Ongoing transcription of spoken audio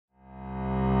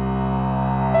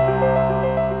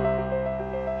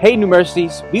Hey, New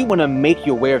Mercies, we want to make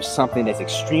you aware of something that's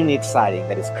extremely exciting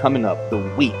that is coming up the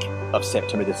week of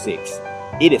September the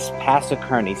 6th. It is Pastor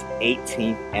Curney's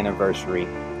 18th anniversary,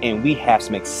 and we have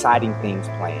some exciting things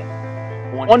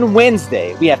planned. On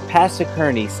Wednesday, we have Pastor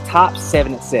Curney's Top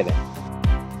 7 at 7.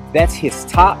 That's his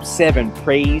top 7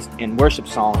 praise and worship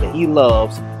songs that he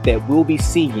loves that we'll be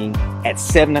singing at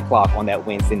 7 o'clock on that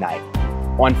Wednesday night.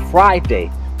 On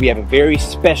Friday, we have a very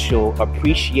special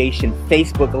appreciation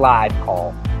Facebook Live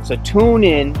call. So tune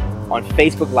in on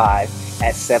Facebook Live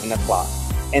at 7 o'clock.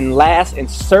 And last and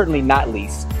certainly not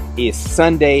least is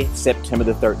Sunday, September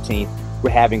the 13th.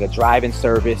 We're having a drive-in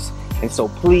service. And so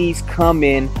please come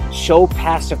in, show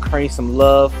Pastor Curney some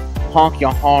love, honk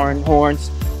your horns,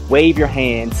 wave your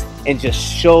hands, and just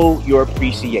show your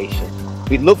appreciation.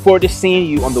 We look forward to seeing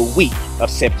you on the week of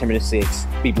September the 6th.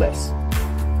 Be blessed.